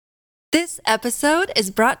This episode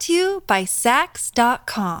is brought to you by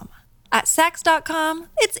Sax.com. At Sax.com,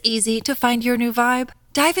 it's easy to find your new vibe.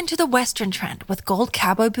 Dive into the Western trend with gold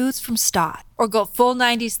cowboy boots from Stott, or go full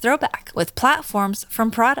 90s throwback with platforms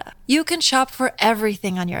from Prada. You can shop for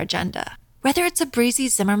everything on your agenda, whether it's a breezy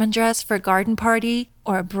Zimmermann dress for a garden party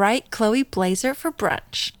or a bright Chloe blazer for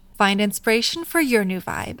brunch. Find inspiration for your new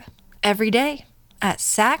vibe every day at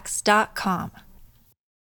Sax.com.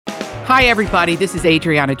 Hi, everybody. This is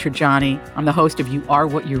Adriana Trajani. I'm the host of You Are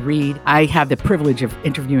What You Read. I have the privilege of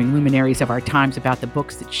interviewing luminaries of our times about the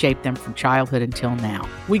books that shaped them from childhood until now.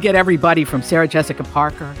 We get everybody from Sarah Jessica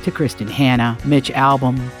Parker to Kristen Hanna, Mitch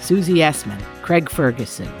Albom, Susie Essman, Craig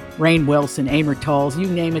Ferguson, Rainn Wilson, Amor Tolls, you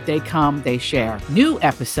name it, they come, they share. New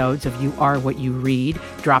episodes of You Are What You Read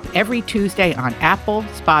drop every Tuesday on Apple,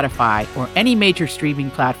 Spotify, or any major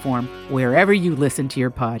streaming platform wherever you listen to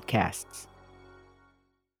your podcasts.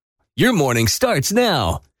 Your morning starts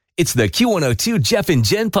now. It's the Q102 Jeff and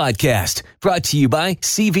Jen podcast brought to you by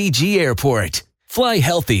CVG Airport. Fly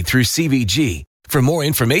healthy through CVG. For more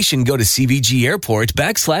information, go to CVG Airport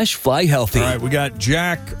 /fly healthy. All right, we got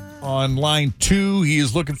Jack on line 2. He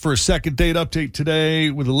is looking for a second date update today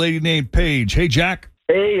with a lady named Paige. Hey, Jack.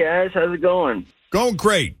 Hey, guys. How's it going? Going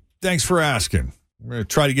great. Thanks for asking. We're going to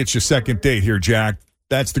try to get you a second date here, Jack.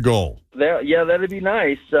 That's the goal. Yeah, that'd be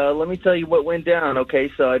nice. Let me tell you what went down.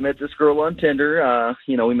 Okay, so I met this girl on Tinder.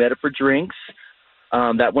 We met her for drinks.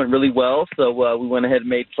 That went really well. So we went ahead and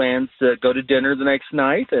made plans to go to dinner the next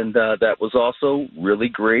night, and that was also really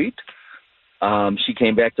great. She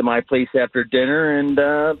came back to my place after dinner and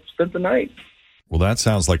spent the night. Well, that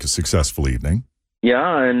sounds like a successful evening.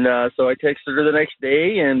 Yeah, and so I texted her the next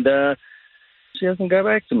day, and she hasn't got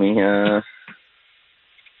back to me. I'm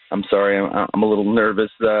sorry, I'm a little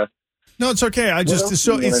nervous. No, it's okay. It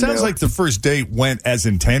sounds like the first date went as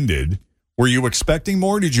intended. Were you expecting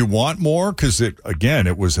more? Did you want more? Because it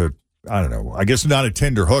was I guess not a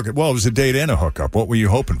Tinder hook. Well, it was a date and a hookup. What were you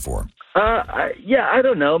hoping for? I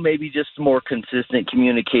don't know. Maybe just more consistent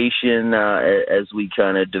communication as we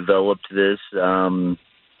kind of developed this.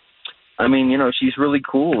 She's really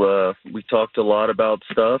cool. We talked a lot about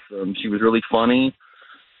stuff. She was really funny,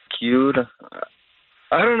 cute.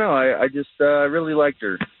 I don't know. I just really liked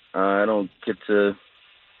her. I don't get to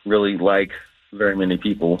really like very many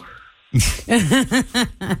people. So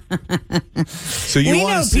you we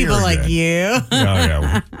want know to see people her like again? you.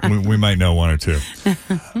 Yeah. We might know one or two.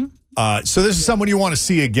 So this is someone you want to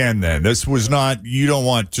see again then. This was not, you don't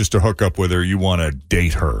want just to hook up with her. You want to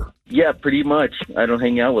date her. Yeah, pretty much. I don't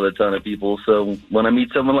hang out with a ton of people. So when I meet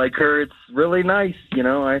someone like her, it's really nice.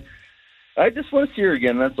 I just want to see her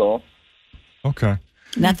again. That's all. Okay.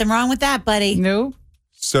 Nothing wrong with that, buddy. No.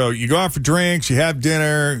 So you go out for drinks, you have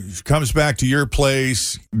dinner, she comes back to your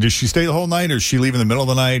place. Does she stay the whole night or does she leave in the middle of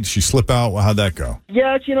the night? She slip out? How'd that go?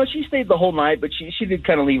 Yeah, she stayed the whole night, but she did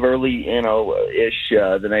kind of leave early, ish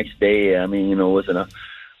the next day. It wasn't a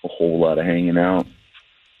whole lot of hanging out.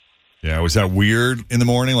 Yeah, was that weird in the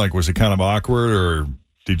morning? Like, was it kind of awkward or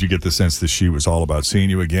did you get the sense that she was all about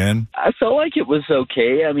seeing you again? I felt like it was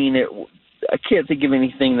okay. I can't think of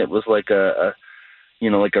anything that was like a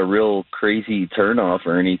real crazy turnoff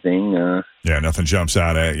or anything. Yeah, nothing jumps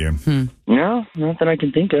out at you. No, nothing I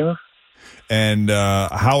can think of. And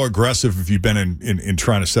how aggressive have you been in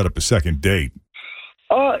trying to set up a second date?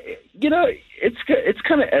 It's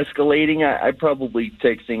kind of escalating. I probably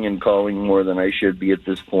texting and calling more than I should be at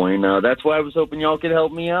this point. That's why I was hoping y'all could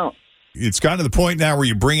help me out. It's gotten to the point now where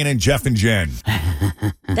you're bringing in Jeff and Jen.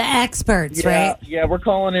 The experts, right? Yeah, we're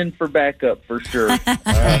calling in for backup for sure.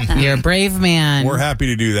 You're a brave man. We're happy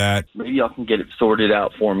to do that. Maybe y'all can get it sorted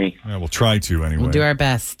out for me. Yeah, we'll try to anyway. We'll do our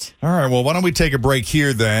best. All right, well, why don't we take a break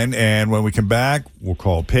here then, and when we come back, we'll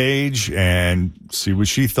call Paige and see what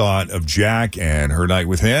she thought of Jack and her night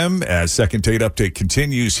with him as Second Date Update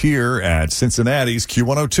continues here at Cincinnati's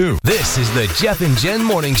Q102. This is the Jeff and Jen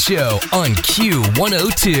Morning Show on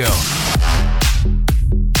Q102.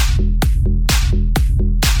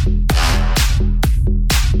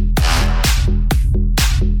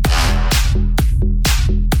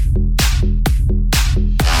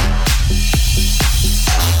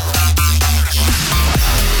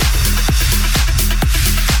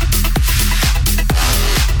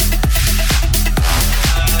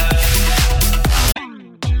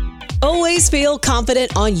 Always feel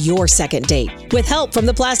confident on your second date. With help from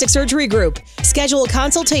the Plastic Surgery Group. Schedule a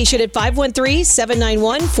consultation at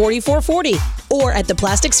 513-791-4440 or at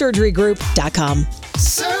theplasticsurgerygroup.com.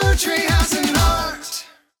 Surgery has an art.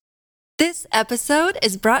 This episode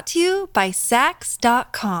is brought to you by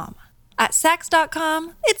Sax.com. At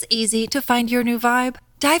Sax.com, it's easy to find your new vibe.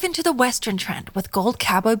 Dive into the Western trend with gold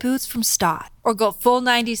cowboy boots from Stott, or go full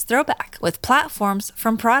 90s throwback with platforms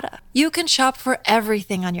from Prada. You can shop for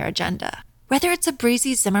everything on your agenda, whether it's a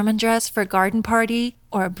breezy Zimmermann dress for a garden party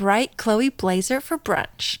or a bright Chloe blazer for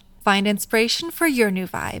brunch. Find inspiration for your new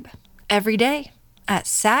vibe every day at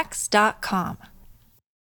Saks.com.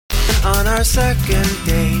 On our second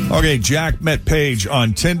date. Okay, Jack met Paige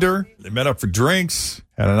on Tinder. They met up for drinks,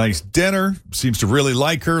 had a nice dinner. Seems to really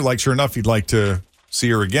like her. Likes her enough he'd like to see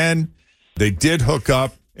her again. They did hook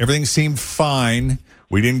up. Everything seemed fine.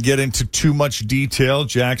 We didn't get into too much detail.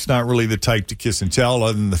 Jack's not really the type to kiss and tell,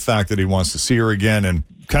 other than the fact that he wants to see her again, and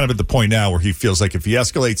kind of at the point now where he feels like if he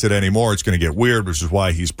escalates it anymore, it's going to get weird, which is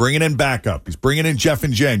why he's bringing in backup. He's bringing in Jeff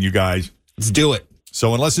and Jen, you guys. Let's do it.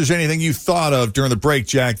 So unless there's anything you thought of during the break,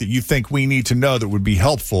 Jack, that you think we need to know that would be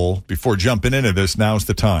helpful before jumping into this, now's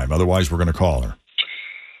the time. Otherwise, we're going to call her.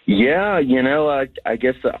 Yeah, I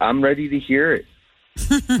guess I'm ready to hear it.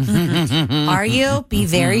 Are you? Be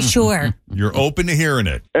very sure. You're open to hearing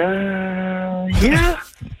it. Yeah.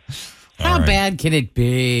 How bad can it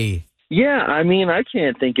be? Yeah, I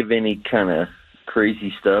can't think of any kind of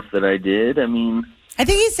crazy stuff that I did. I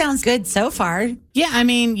think he sounds good so far. Yeah,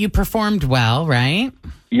 you performed well, right?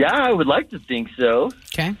 Yeah, I would like to think so.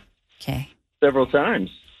 Okay. Several times.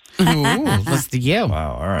 Ooh, let's do you.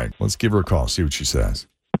 Wow, all right. Let's give her a call, see what she says.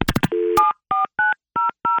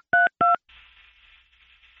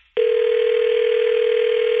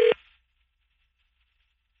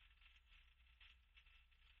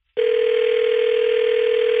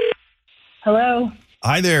 Hello.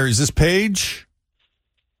 Hi there. Is this Paige?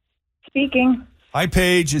 Speaking. Hi,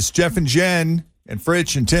 Paige. It's Jeff and Jen and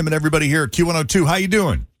Fritch and Tim and everybody here at Q102. How you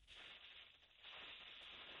doing?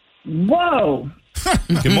 Whoa.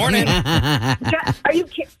 Good morning. Are you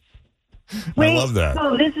kidding? I love that.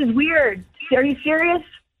 Oh, this is weird. Are you serious?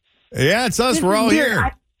 Yeah, it's us. We're all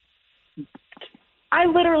here. I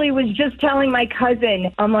literally was just telling my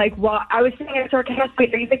cousin, I'm like, well, I was saying it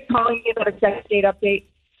sarcastically. Are you calling me about a second date update?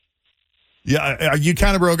 Yeah, you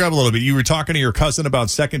kind of broke up a little bit. You were talking to your cousin about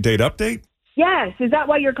second date update? Yes. Is that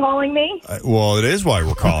why you're calling me? Well, it is why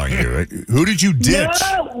we're calling you. Who did you ditch?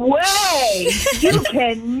 No way. You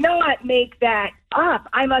cannot make that up.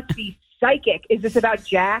 I must be psychic. Is this about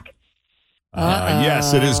Jack?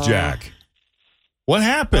 Yes, it is Jack. What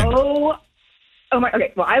happened? Oh my.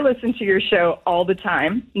 Okay. Well, I listen to your show all the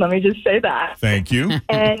time. Let me just say that. Thank you.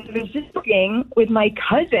 And I was just talking with my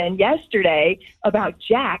cousin yesterday about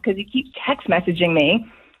Jack because he keeps text messaging me.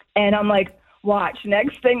 And I'm like, watch,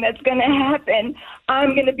 next thing that's going to happen,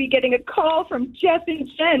 I'm going to be getting a call from Jeff and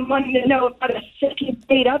Jen wanting to know about a second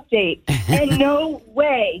date update. And no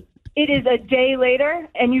way. It is a day later,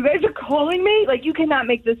 and you guys are calling me? Like, you cannot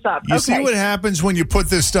make this up. You see what happens when you put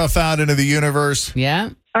this stuff out into the universe?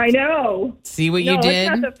 Yeah. I know. See what you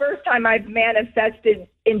did? It's not the first time I've manifested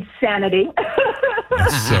insanity.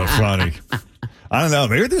 That's so funny. I don't know.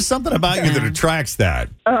 Maybe there's something about you that attracts that.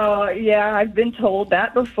 Oh, yeah. I've been told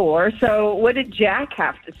that before. So what did Jack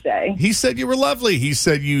have to say? He said you were lovely. He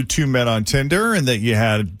said you two met on Tinder and that you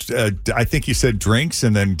had, I think he said drinks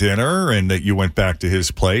and then dinner and that you went back to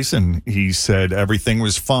his place. And he said everything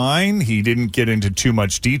was fine. He didn't get into too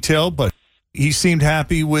much detail, but he seemed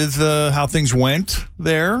happy with how things went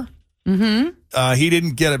there. Mm-hmm. He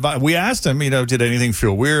didn't get advice. We asked him, did anything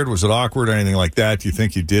feel weird? Was it awkward or anything like that? Do you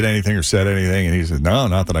think you did anything or said anything? And he said, no,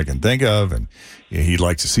 not that I can think of. And he'd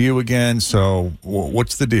like to see you again. So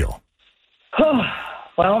what's the deal?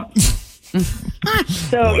 Well,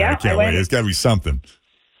 I can't wait. There's got to be something.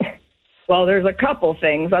 Well, there's a couple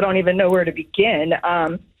things. I don't even know where to begin.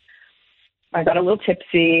 I got a little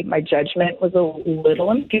tipsy. My judgment was a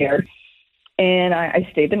little impaired. And I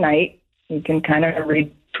stayed the night. You can kind of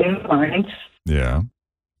read between the lines. Yeah.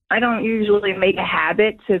 I don't usually make a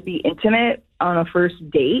habit to be intimate on a first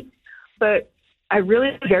date, but I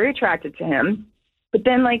really was very attracted to him. But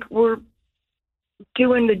then, we're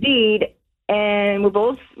doing the deed, and we're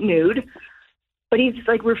both nude, but he's,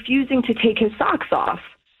 refusing to take his socks off.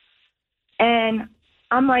 And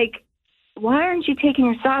I'm like, why aren't you taking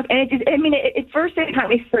your socks? And at first they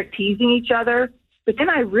kind of start teasing each other, but then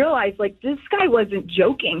I realized, this guy wasn't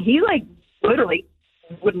joking. He, literally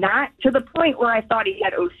would not, to the point where I thought he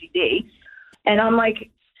had OCD. And I'm like,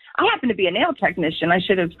 I happen to be a nail technician. I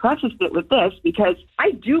should have prefaced it with this because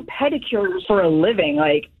I do pedicures for a living.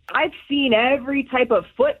 I've seen every type of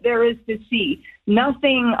foot there is to see.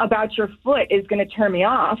 Nothing about your foot is going to turn me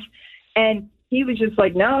off. And he was just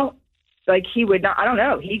like, no, he would not. I don't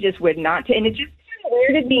know. He just would not. And it just kind of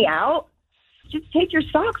weirded me out. Just take your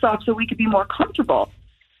socks off so we could be more comfortable.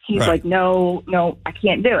 He's like, no, I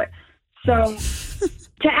can't do it. So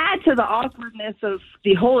To add to the awkwardness of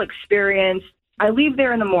the whole experience, I leave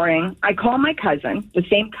there in the morning. I call my cousin, the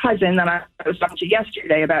same cousin that I was talking to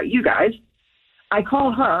yesterday about you guys. I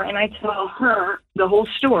call her and I tell her the whole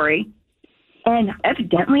story. And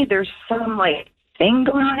evidently there's some thing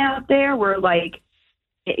going on out there where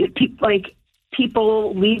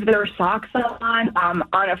people leave their socks on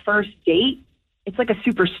a first date. It's like a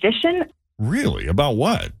superstition. Really? About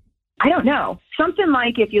what? I don't know. Something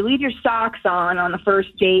like if you leave your socks on the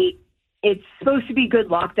first date, it's supposed to be good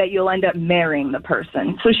luck that you'll end up marrying the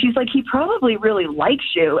person. So she's like, he probably really likes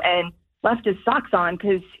you and left his socks on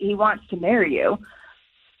because he wants to marry you.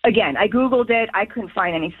 Again, I Googled it. I couldn't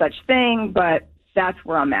find any such thing, but that's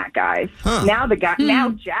where I'm at, guys. Huh. Now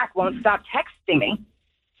Jack won't stop texting me.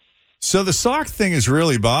 So the sock thing is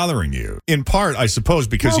really bothering you, in part, I suppose,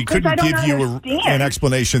 because he couldn't give you an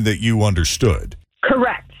explanation that you understood.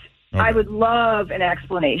 Correct. Okay. I would love an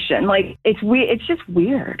explanation. It's weird. It's just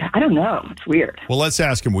weird. I don't know. It's weird. Well, let's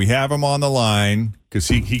ask him. We have him on the line because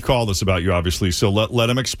he called us about you, obviously. So let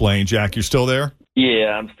him explain. Jack, you're still there?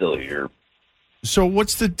 Yeah, I'm still here. So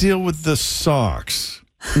what's the deal with the socks?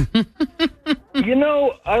 I'd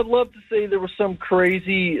love to say there was some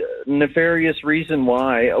crazy, nefarious reason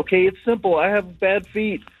why. Okay, it's simple. I have bad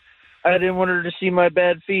feet. I didn't want her to see my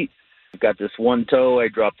bad feet. I've got this one toe I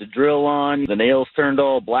dropped a drill on. The nails turned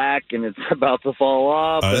all black, and it's about to fall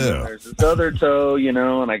off. And then there's this other toe,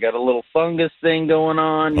 and I got a little fungus thing going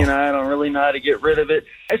on. I don't really know how to get rid of it.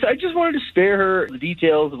 I just wanted to spare her the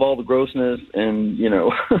details of all the grossness and,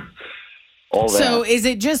 all that. So is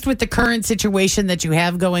it just with the current situation that you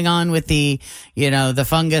have going on with the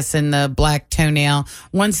fungus and the black toenail?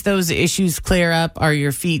 Once those issues clear up, are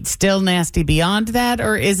your feet still nasty beyond that,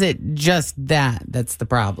 or is it just that's the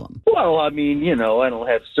problem? Well, I mean, I don't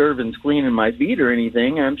have servants cleaning my feet or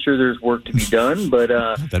anything. I'm sure there's work to be done, but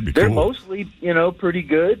they're mostly, pretty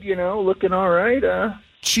good, looking all right.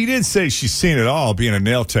 She did say she's seen it all, being a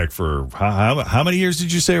nail tech for how many years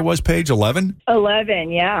did you say it was, Paige? 11?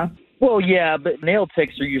 11, yeah. Well, yeah, but nail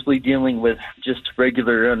techs are usually dealing with just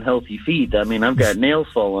regular unhealthy feet. I mean, I've got nails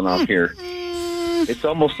falling off here. It's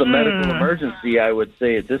almost a medical emergency, I would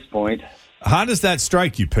say, at this point. How does that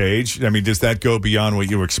strike you, Paige? I mean, does that go beyond what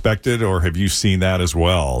you expected, or have you seen that as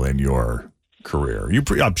well in your career?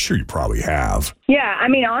 I'm sure you probably have. Yeah, I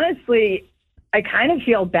mean, honestly, I kind of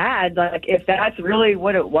feel bad. If that's really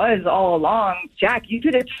what it was all along, Jack, you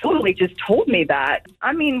could have totally just told me that.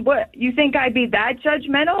 I mean, what, you think I'd be that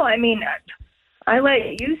judgmental? I mean, I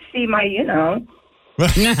let you see my,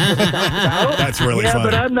 That's really funny.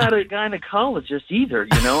 But I'm not a gynecologist either,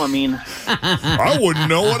 I mean. I wouldn't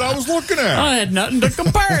know what I was looking at. I had nothing to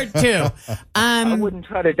compare it to. I wouldn't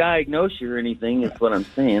try to diagnose you or anything, is what I'm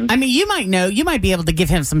saying. I mean, you might be able to give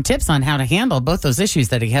him some tips on how to handle both those issues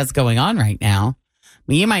that he has going on right now. I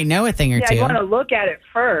mean, you might know a thing or two. I want to look at it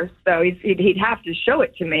first, though. He'd have to show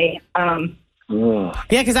it to me. Yeah,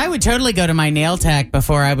 because I would totally go to my nail tech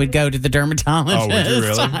before I would go to the dermatologist. Oh, would you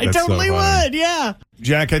really? I totally would, yeah.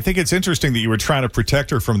 Jack, I think it's interesting that you were trying to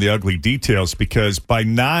protect her from the ugly details because by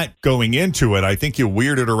not going into it, I think you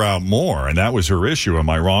weirded her out more, and that was her issue. Am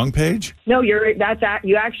I wrong, Paige? No,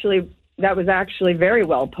 that was actually very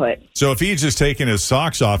well put. So if he had just taken his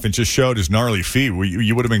socks off and just showed his gnarly feet,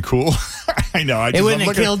 you would have been cool? I know. It wouldn't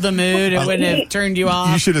have killed the mood. It wouldn't have turned you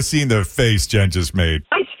off. You should have seen the face Jen just made.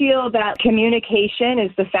 I feel that communication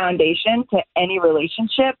is the foundation to any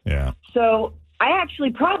relationship. Yeah. So I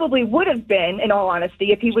actually probably would have been, in all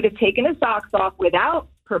honesty, if he would have taken his socks off without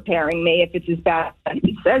preparing me, if it's as bad as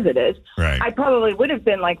he says it is, right. I probably would have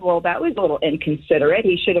been like, well, that was a little inconsiderate.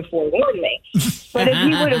 He should have forewarned me. But if he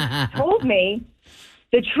would have told me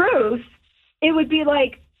the truth, it would be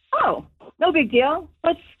like, oh, no big deal.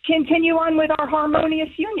 Let's continue on with our harmonious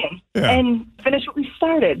union and finish what we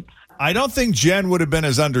started. I don't think Jen would have been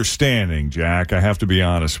as understanding, Jack. I have to be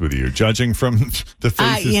honest with you. Judging from the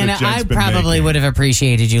faces that Jen's I been probably making. would have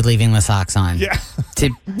apprecited you leaving the socks on. Yeah. To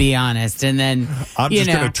be honest. And then, I'm just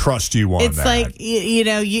going to trust you on it's that.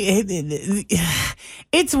 It's like,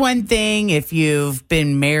 it's one thing if you've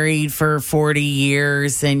been married for 40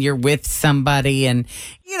 years and you're with somebody and,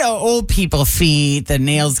 old people feet, the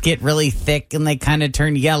nails get really thick and they kind of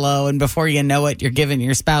turn yellow. And before you know it, you're giving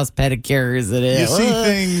your spouse pedicures. You see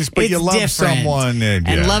things, but you love someone.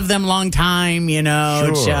 And love them long time,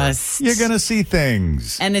 Sure. just. You're going to see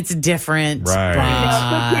things. And it's different.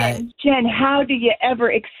 Right. But Jen, how do you ever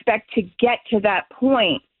expect to get to that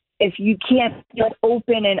point if you can't be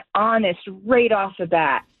open and honest right off the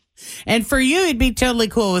bat? And for you, it'd be totally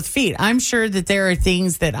cool with feet. I'm sure that there are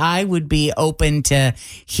things that I would be open to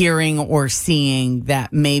hearing or seeing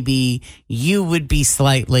that maybe you would be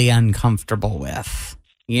slightly uncomfortable with.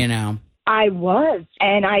 you know. I was,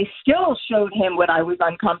 and I still showed him what I was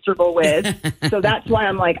uncomfortable with. So that's why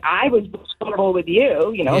I'm like, I was vulnerable with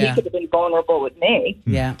you. You know, he could have been vulnerable with me.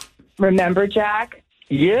 Yeah. Remember, Jack?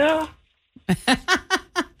 Yeah.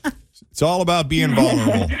 It's all about being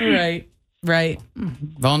vulnerable. Right.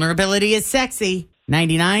 Vulnerability is sexy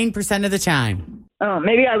 99% of the time. Oh,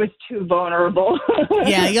 maybe I was too vulnerable.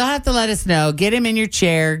 Yeah, you'll have to let us know. Get him in your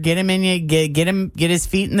chair. Get him in your get his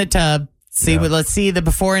feet in the tub. Let's see the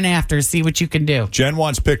before and after. See what you can do. Jen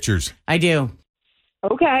wants pictures. I do.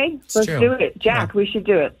 Okay, let's do it. Jack, we should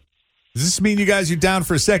do it. Does this mean you down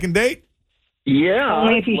for a second date? Yeah.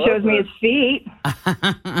 Only if he shows me his feet.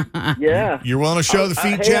 Yeah. You're willing to show the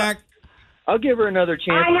feet, Jack? I'll give her another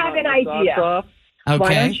chance. I have an idea. Okay.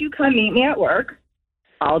 Why don't you come meet me at work?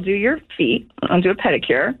 I'll do your feet. I'll do a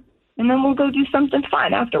pedicure. And then we'll go do something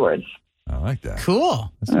fun afterwards. I like that.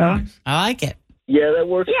 Cool. That's nice. I like it. Yeah, that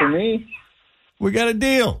works for me. We got a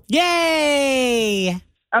deal. Yay!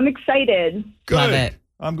 I'm excited. Good. Love it.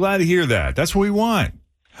 I'm glad to hear that. That's what we want.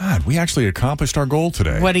 God, we actually accomplished our goal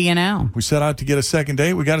today. What do you know? We set out to get a second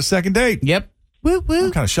date. We got a second date. Yep. Woo woo.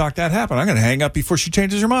 I'm kind of shocked that happened. I'm going to hang up before she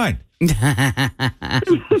changes her mind. I'm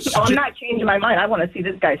not changing my mind. I want to see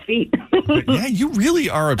this guy's feet. Yeah, you really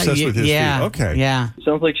are obsessed with his feet. Okay. Yeah.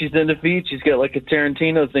 Sounds like she's into feet. She's got like a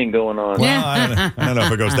Tarantino thing going on. Well, I don't know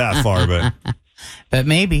if it goes that far, but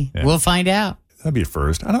maybe. Yeah. We'll find out. That'd be a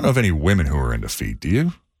first. I don't know of any women who are into feet. Do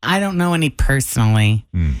you? I don't know any personally.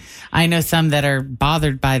 I know some that are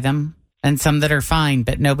bothered by them and some that are fine,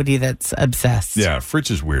 but nobody that's obsessed. Yeah, Fritz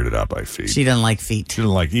is weirded out by feet. She doesn't like feet. She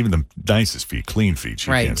doesn't like even the nicest feet, clean feet. She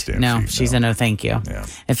can't stand feet. She's a no thank you. Yeah.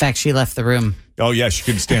 In fact, she left the room. Oh, yeah, she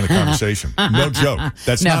couldn't stand the conversation. No joke.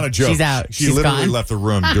 That's not a joke. She's out. She She's literally gone. left the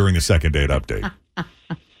room during the second date update.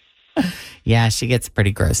 Yeah, she gets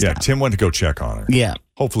pretty grossed out. Tim went to go check on her. Yeah.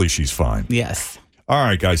 Hopefully she's fine. Yes. All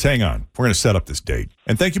right, guys, hang on. We're going to set up this date.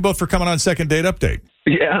 And thank you both for coming on Second Date Update.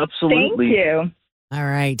 Yeah, absolutely. Thank you. All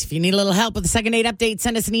right. If you need a little help with the second date update,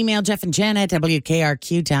 send us an email, Jeff and Jen at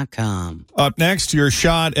WKRQ.com. Up next, your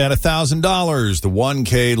shot at $1,000. The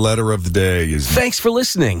 1K letter of the day is... Thanks for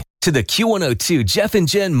listening to the Q102 Jeff and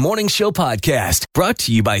Jen Morning Show podcast, brought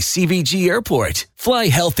to you by CVG Airport. Fly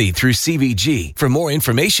healthy through CVG. For more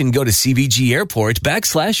information, go to CVG Airport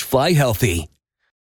 /fly healthy.